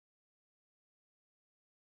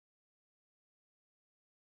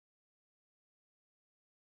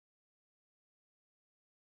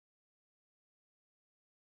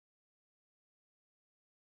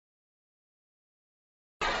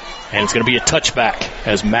And it's going to be a touchback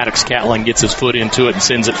as Maddox Catlin gets his foot into it and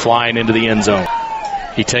sends it flying into the end zone.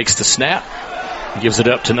 He takes the snap, gives it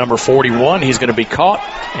up to number 41. He's going to be caught,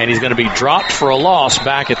 and he's going to be dropped for a loss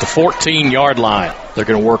back at the 14-yard line. They're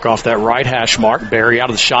going to work off that right hash mark. Barry out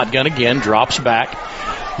of the shotgun again, drops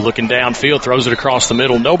back, looking downfield, throws it across the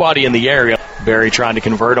middle. Nobody in the area. Barry trying to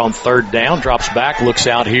convert on third down, drops back, looks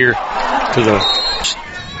out here to the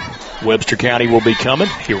Webster County will be coming.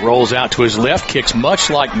 He rolls out to his left, kicks much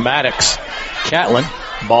like Maddox Catlin.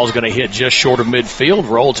 Ball's going to hit just short of midfield.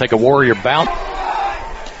 Roll, take a Warrior bounce.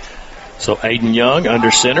 So Aiden Young under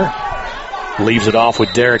center. Leaves it off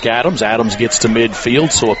with Derek Adams. Adams gets to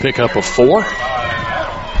midfield, so a pickup of 4.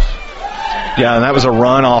 Yeah, and that was a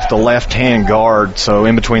run off the left-hand guard, so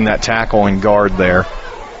in between that tackle and guard there.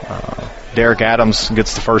 Derek Adams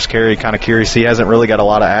gets the first carry. Kind of curious. He hasn't really got a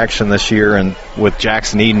lot of action this year, and with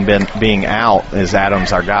Jackson Eden being out, is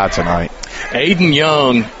Adams our guy tonight? Aiden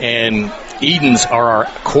Young and Edens are our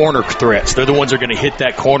corner threats. They're the ones that are going to hit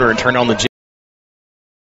that corner and turn on the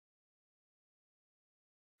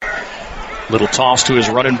little toss to his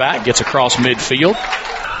running back, gets across midfield.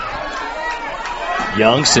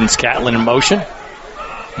 Young sends Catlin in motion.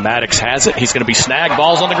 Maddox has it. He's going to be snagged.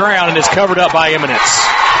 Ball's on the ground and is covered up by Eminence.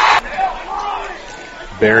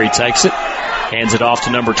 Barry takes it, hands it off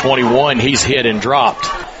to number 21. He's hit and dropped.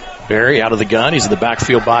 Barry out of the gun. He's in the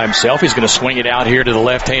backfield by himself. He's going to swing it out here to the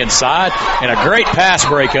left-hand side, and a great pass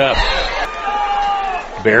breakup.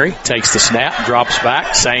 Barry takes the snap, drops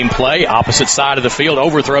back, same play, opposite side of the field,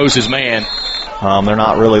 overthrows his man. They're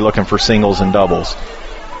not really looking for singles and doubles.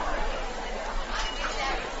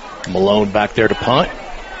 Malone back there to punt.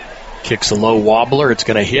 Kicks a low wobbler. It's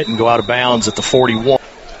going to hit and go out of bounds at the 41.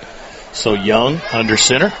 So Young under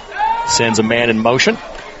center, sends a man in motion.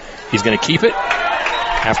 He's going to keep it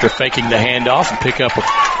after faking the handoff and pick up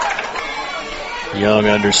a Young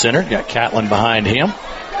under center. Got Catlin behind him.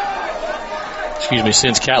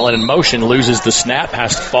 Sends Catlin in motion, loses the snap,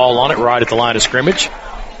 has to fall on it right at the line of scrimmage.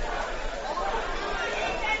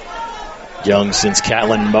 Young sends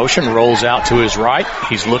Catlin in motion, rolls out to his right.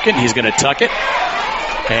 He's looking, he's going to tuck it,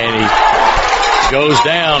 and he goes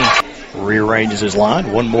down. Rearranges his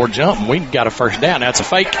line. One more jump. We got a first down. That's a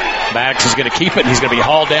fake. Maddox is going to keep it. He's going to be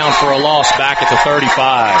hauled down for a loss back at the 35.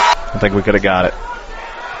 I think we could have got it.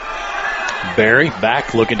 Barry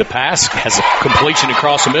back looking to pass. Has a completion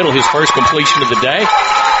across the middle. His first completion of the day.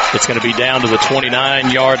 It's going to be down to the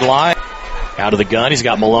 29-yard line. Out of the gun. He's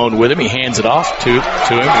got Malone with him. He hands it off to him.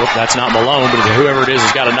 Whoop, that's not Malone, but whoever it is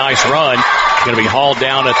has got a nice run. Going to be hauled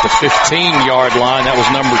down at the 15-yard line. That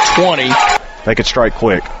was number 20. They could strike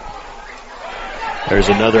quick. There's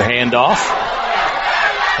another handoff.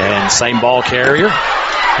 And same ball carrier.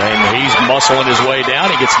 And he's muscling his way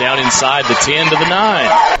down. He gets down inside the 10 to the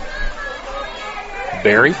 9.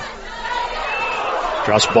 Barry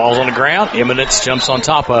drops balls on the ground. Eminence jumps on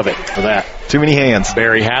top of it for that. Too many hands.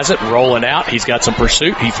 Barry has it, rolling out. He's got some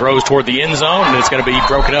pursuit. He throws toward the end zone, and it's going to be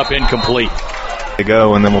broken up incomplete. They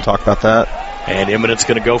go, and then we'll talk about that. And Eminence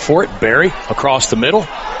going to go for it. Barry across the middle.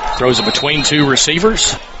 Throws it between 2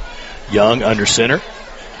 receivers. Young under center.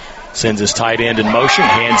 Sends his tight end in motion.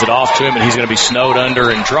 Hands it off to him, and he's going to be snowed under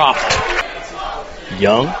and dropped.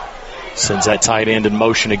 Young sends that tight end in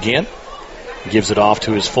motion again. Gives it off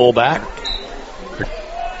to his fullback.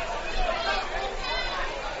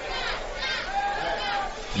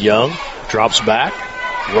 Young drops back.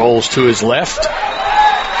 Rolls to his left.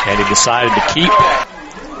 And he decided to keep.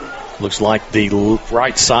 Looks like the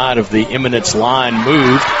right side of the Eminence line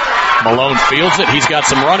moved. Malone fields it. He's got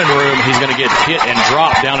some running room. He's going to get hit and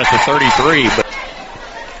drop down at the 33.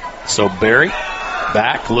 So Barry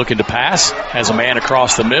back looking to pass. Has a man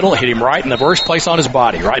across the middle. Hit him right in the worst place on his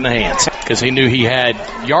body, right in the hands, because he knew he had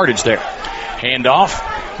yardage there. Handoff.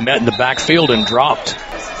 Met in the backfield and dropped.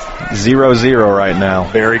 0-0 right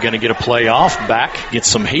now. Barry going to get a play off. Back. Gets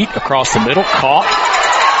some heat across the middle. Caught.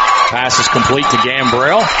 Pass is complete to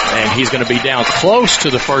Gambrell. And he's going to be down close to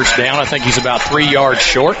the first down. I think he's about 3 yards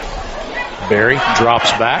short. Barry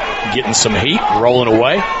drops back, getting some heat, rolling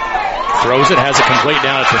away. Throws it, has it complete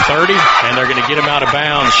down at the 30, and they're going to get him out of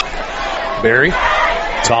bounds. Barry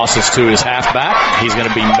tosses to his halfback. He's going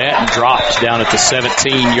to be met and dropped down at the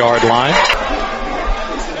 17-yard line.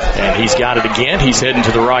 And he's got it again. He's heading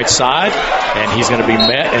to the right side, and he's going to be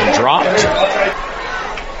met and dropped.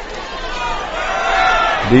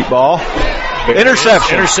 Deep ball.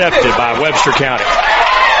 Interception. Intercepted by Webster County.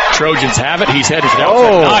 Trojans have it. He's headed to that.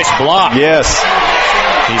 Oh, nice block. Yes.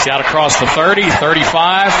 He's out across the 30,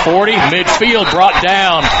 35, 40. Midfield brought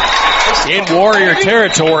down in Warrior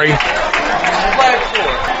territory.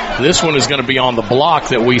 This one is going to be on the block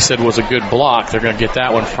that we said was a good block. They're going to get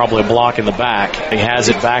that one, probably a block in the back. He has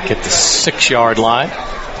it back at the 6-yard line.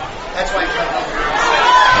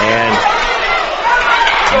 And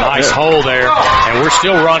nice hole there. And we're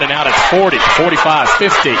still running out at 40, 45,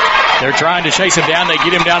 50. They're trying to chase him down. They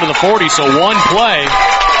get him down to the 40, so one play.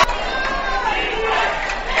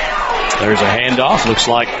 There's a handoff. Looks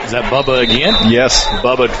like, is that Bubba again? Yes.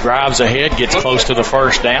 Bubba drives ahead, gets close to the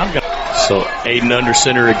first down. So Aiden under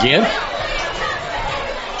center again.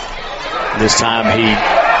 This time he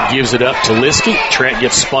gives it up to Liskey. Trent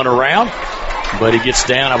gets spun around, but he gets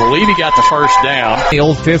down. I believe he got the first down. The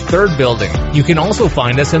old Fifth Third building. You can also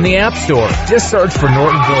find us in the App Store. Just search for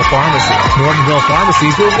Nortonville Pharmacy. Nortonville Pharmacy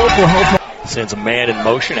is your local health. Sends a man in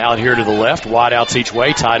motion out here to the left. Wide outs each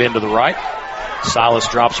way, tight end to the right. Silas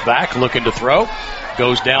drops back, looking to throw.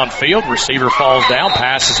 Goes downfield. Receiver falls down.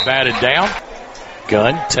 Pass is batted down.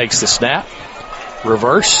 Gunn takes the snap.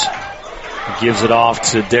 Reverse. Gives it off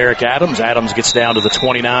to Derek Adams. Adams gets down to the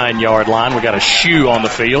 29-yard line. We got a shoe on the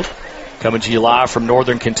field. Coming to you live from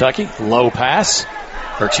Northern Kentucky. Low pass.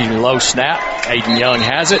 Low snap. Aiden Young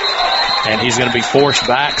has it. And he's going to be forced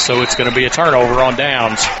back, so it's going to be a turnover on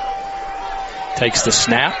downs. Takes the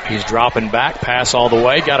snap. He's dropping back. Pass all the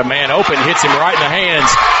way. Got a man open. Hits him right in the hands.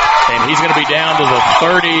 And he's going to be down to the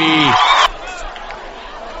 30.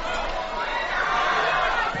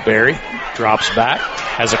 Barry drops back.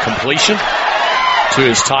 Has a completion to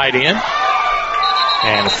his tight end.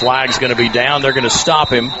 And the flag's going to be down. They're going to stop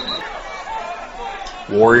him.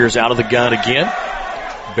 Warriors out of the gun again.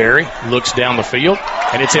 Barry looks down the field.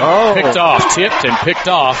 And it's picked off. Tipped and picked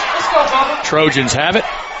off. Trojans have it.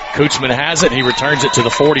 Kutzman has it. He returns it to the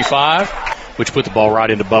 45, which put the ball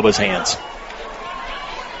right into Bubba's hands.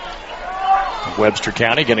 Webster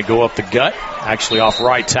County going to go up the gut, actually off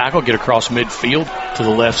right tackle, get across midfield to the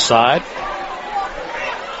left side.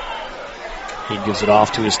 He gives it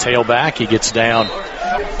off to his tailback. He gets down.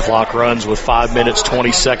 Clock runs with 5 minutes,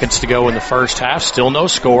 20 seconds to go in the first half. Still no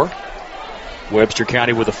score. Webster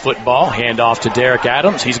County with a football. Hand off to Derek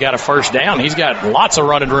Adams. He's got a first down. He's got lots of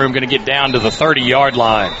running room. Going to get down to the 30-yard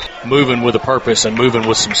line. Moving with a purpose and moving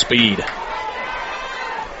with some speed.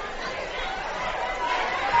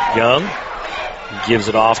 Young gives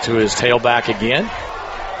it off to his tailback again.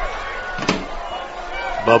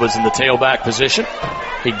 Bubba's in the tailback position.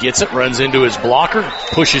 He gets it, runs into his blocker,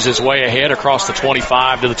 pushes his way ahead across the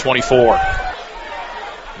 25 to the 24.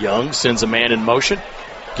 Young sends a man in motion.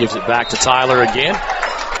 Gives it back to Tyler again.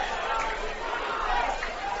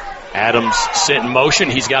 Adams sent in motion.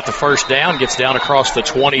 He's got the first down. Gets down across the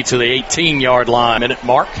 20 to the 18-yard line. Minute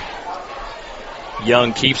mark.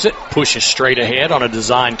 Young keeps it. Pushes straight ahead on a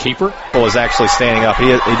design keeper. Was actually standing up. He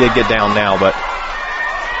did get down now, but.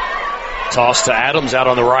 Toss to Adams out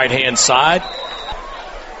on the right-hand side.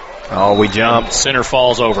 Oh, we jumped. Center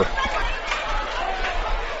falls over.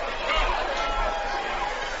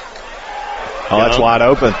 Oh, that's wide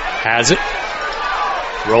open. Has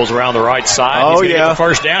it. Rolls around the right side. Oh, He's going to get the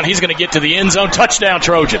first down. He's going to get to the end zone. Touchdown,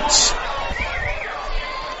 Trojans.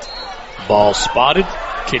 Ball spotted.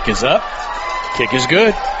 Kick is up. Kick is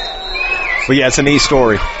good. Well, yeah, it's a neat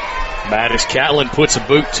story. Maddox Catlin puts a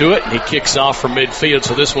boot to it, and he kicks off from midfield,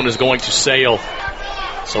 so this one is going to sail.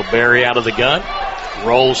 So Barry out of the gun.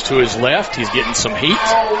 Rolls to his left. He's getting some heat.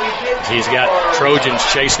 He's got Trojans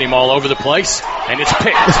chasing him all over the place. And it's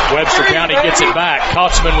picked. Webster County gets it back.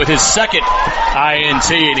 Kautzman with his second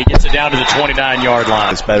INT, and he gets it down to the 29-yard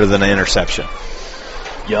line. It's better than an interception.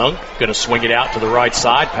 Young going to swing it out to the right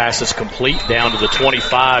side. Pass is complete down to the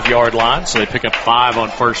 25-yard line, so they pick up 5 on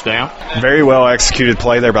first down. Very well executed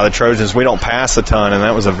play there by the Trojans. We don't pass a ton, and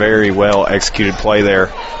that was a very well executed play there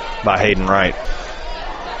by Hayden Wright.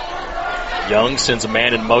 Young sends a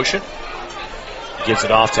man in motion. Gives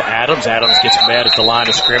it off to Adams. Adams gets met at the line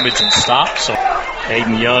of scrimmage and stops. So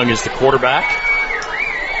Hayden Young is the quarterback.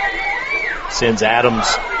 Sends Adams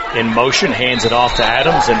in motion, hands it off to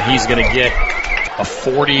Adams, and he's going to get a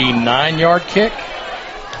 49-yard kick.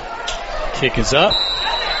 Kick is up.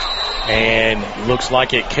 And looks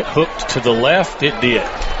like it hooked to the left. It did.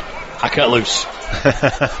 I cut loose.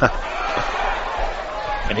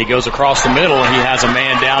 And he goes across the middle, and he has a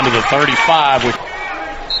man down to the 35. With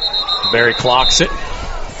Barry clocks it.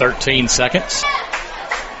 13 seconds.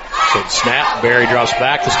 So the snap. Barry drops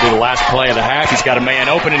back. This will be the last play of the half. He's got a man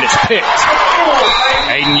open, and it's picked.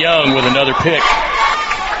 Aiden Young with another pick.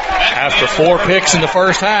 After 4 picks in the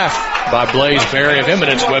first half by Blaze Berry of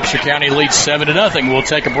Eminence, Webster County leads 7-0. We'll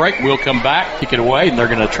take a break. We'll come back, kick it away, and they're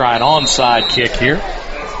going to try an onside kick here.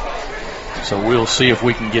 So we'll see if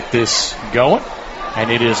we can get this going. And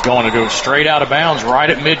it is going to go straight out of bounds right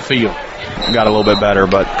at midfield. got a little bit better,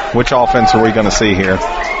 but which offense are we going to see here?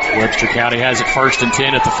 Webster County has it 1st and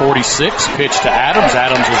 10 at the 46. Pitch to Adams.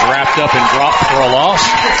 Adams was wrapped up and dropped for a loss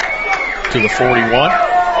to the 41.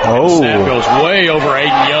 Oh. Snap goes way over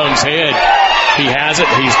Aiden Young's head. He has it.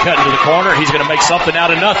 He's cutting to the corner. He's going to make something out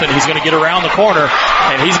of nothing. He's going to get around the corner,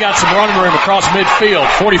 and he's got some running room across midfield.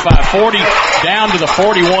 45-40 down to the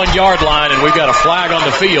 41-yard line, and we've got a flag on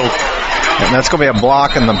the field. And that's going to be a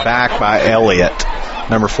block in the back by Elliott,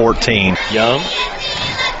 number 14. Young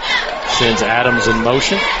sends Adams in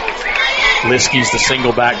motion. Liskey's the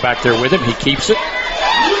single back there with him. He keeps it.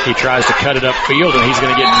 He tries to cut it upfield, and he's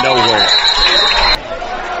going to get nowhere.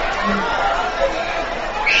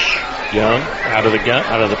 Young out of the gun,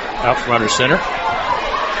 out from under center.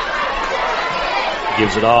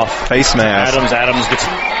 Gives it off. Face mask. Adams gets.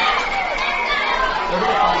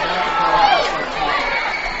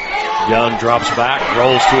 Young drops back,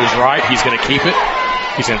 rolls to his right. He's going to keep it.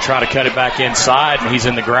 He's going to try to cut it back inside, and he's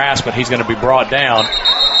in the grass, but he's going to be brought down.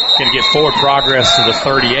 Going to get forward progress to the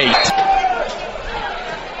 38.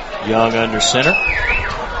 Young under center.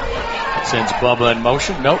 Sends Bubba in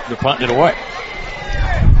motion. Nope, they're punting it away.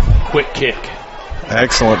 Quick kick.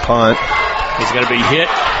 Excellent punt. He's going to be hit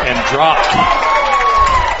and dropped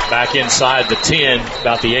back inside the 10,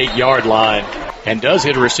 about the 8-yard line, and does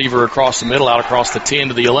hit a receiver across the middle, out across the 10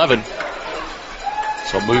 to the 11.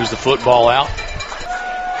 So moves the football out.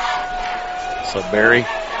 So Barry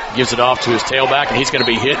gives it off to his tailback, and he's going to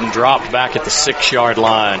be hit and dropped back at the 6-yard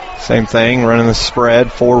line. Same thing, running the spread,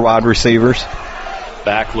 4 wide receivers.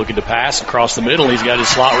 Back looking to pass across the middle. He's got his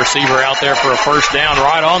slot receiver out there for a first down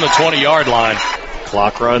right on the 20-yard line.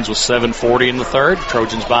 Clock runs with 7:40 in the third.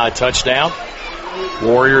 Trojans by a touchdown.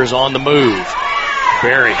 Warriors on the move.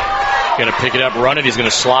 Barry going to pick it up, run it. He's going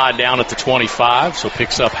to slide down at the 25, so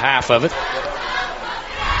picks up half of it.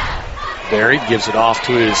 Barry gives it off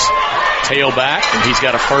to his tailback, and he's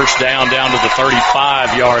got a first down to the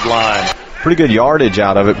 35-yard line. Pretty good yardage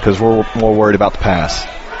out of it because we're more worried about the pass.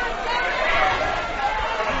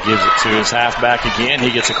 Gives it to his halfback again. He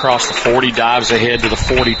gets across the 40, dives ahead to the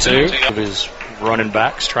 42 of his running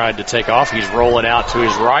backs, tried to take off. He's rolling out to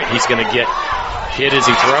his right. He's going to get hit as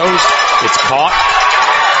he throws. It's caught.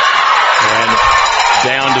 And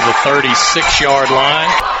down to the 36-yard line.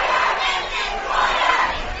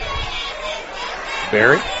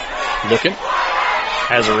 Barry looking.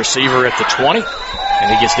 Has a receiver at the 20.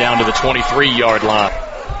 And he gets down to the 23-yard line.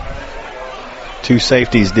 2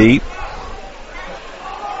 safeties deep.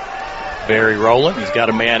 Barry rolling. He's got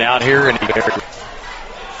a man out here, and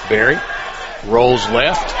Barry rolls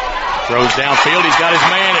left, throws downfield. He's got his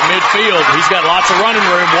man at midfield. He's got lots of running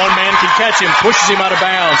room. One man can catch him, pushes him out of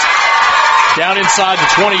bounds. Down inside the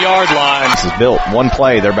 20-yard line. This is built. One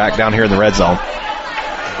play, they're back down here in the red zone.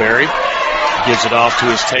 Barry gives it off to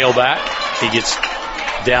his tailback. He gets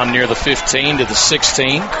down near the 15 to the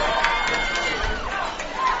 16.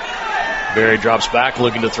 Barry drops back,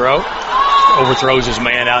 looking to throw. Overthrows his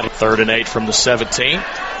man out. 3rd and 8 from the 17.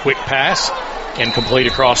 Quick pass, incomplete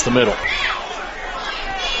across the middle.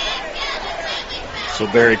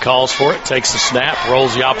 So Barry calls for it, takes the snap,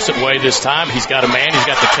 rolls the opposite way this time. He's got a man. He's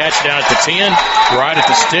got the catch down at the 10, right at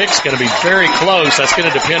the sticks. Going to be very close. That's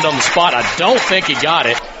going to depend on the spot. I don't think he got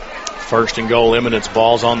it. 1st and goal, Eminence.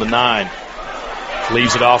 Ball's on the 9.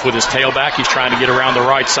 Leaves it off with his tailback. He's trying to get around the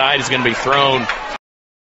right side. He's going to be thrown.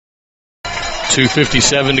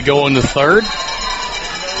 2:57 to go in the third.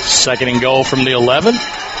 2nd and goal from the 11.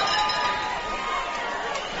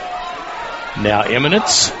 Now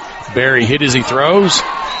Eminence. Barry hit as he throws.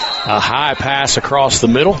 A high pass across the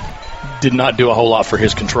middle. Did not do a whole lot for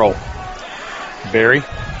his control. Barry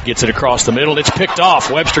gets it across the middle. It's picked off.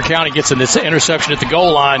 Webster County gets an interception at the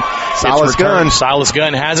goal line. Silas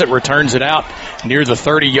Gunn has it, returns it out near the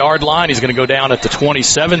 30-yard line. He's going to go down at the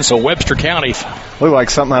 27, so Webster County. Looked like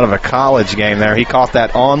something out of a college game there. He caught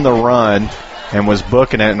that on the run and was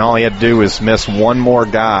booking it, and all he had to do was miss one more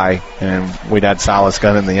guy, and we'd had Silas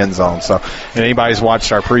Gunn in the end zone. So if anybody's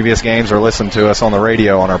watched our previous games or listened to us on the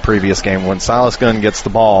radio on our previous game, when Silas Gunn gets the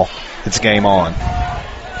ball, it's game on.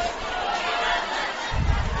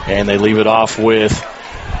 And they leave it off with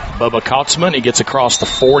Bubba Kautzman. He gets across the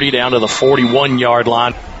 40 down to the 41-yard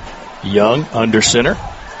line. Young under center.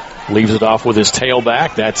 Leaves it off with his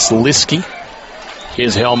tailback. That's Liskey.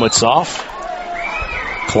 His helmet's off.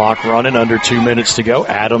 Clock running, under 2 minutes to go.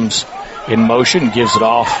 Adams in motion, gives it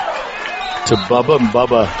off to Bubba. And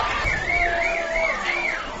Bubba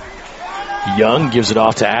Young gives it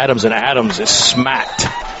off to Adams, and Adams is smacked.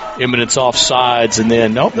 Eminence off sides, and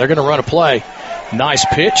then, nope, they're going to run a play. Nice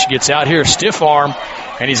pitch, gets out here, stiff arm,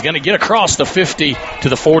 and he's going to get across the 50 to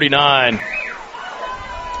the 49.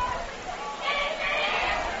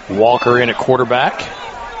 Walker in at quarterback.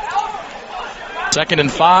 2nd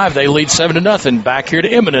and 5. They lead 7-0. Back here to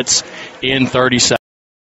Eminence in 30 seconds.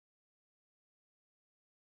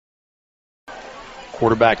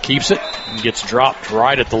 Quarterback keeps it and gets dropped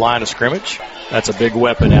right at the line of scrimmage. That's a big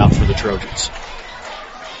weapon out for the Trojans.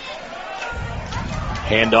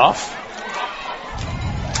 Handoff.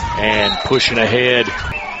 And pushing ahead,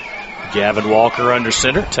 Gavin Walker under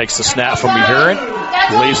center. Takes the snap from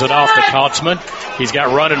Mehurin. Leaves it off to Kautzman. He's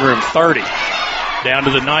got running room 30. Down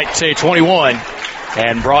to the 19, 21.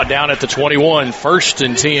 And brought down at the 21. 1st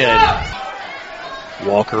and 10.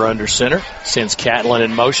 Walker under center. Sends Catlin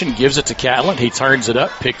in motion. Gives it to Catlin. He turns it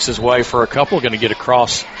up. Picks his way for a couple. Going to get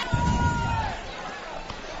across.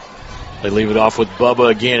 They leave it off with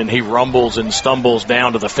Bubba again, and he rumbles and stumbles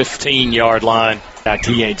down to the 15-yard line. In fact,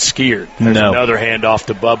 he ain't scared. There's another handoff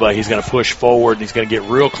to Bubba. He's going to push forward, and he's going to get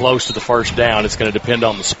real close to the first down. It's going to depend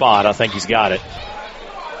on the spot. I think he's got it.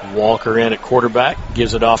 Walker in at quarterback.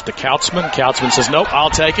 Gives it off to Kautzman. Kautzman says, nope,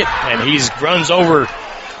 I'll take it. And he runs over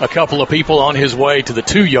a couple of people on his way to the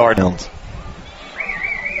 2-yard line.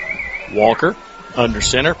 Walker under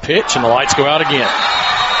center. Pitch, and the lights go out again.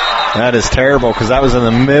 That is terrible because that was in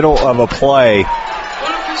the middle of a play.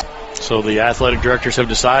 So the athletic directors have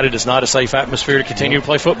decided it's not a safe atmosphere to continue to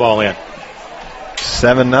play football in.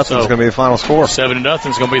 7-0 is going to be the final score. 7-0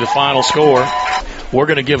 is going to be the final score. We're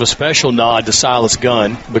going to give a special nod to Silas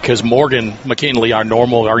Gunn because Morgan McKinley,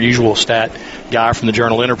 our usual stat guy from the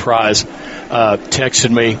Journal Enterprise,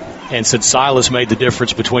 texted me and said Silas made the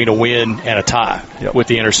difference between a win and a tie with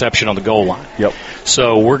the interception on the goal line.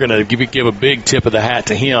 So we're going to give a big tip of the hat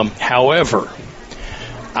to him. However,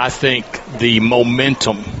 I think the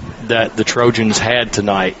momentum that the Trojans had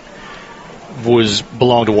tonight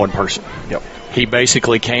belonged to one person. He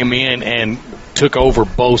basically came in and took over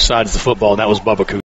both sides of the football, and that was Bubba Cousins.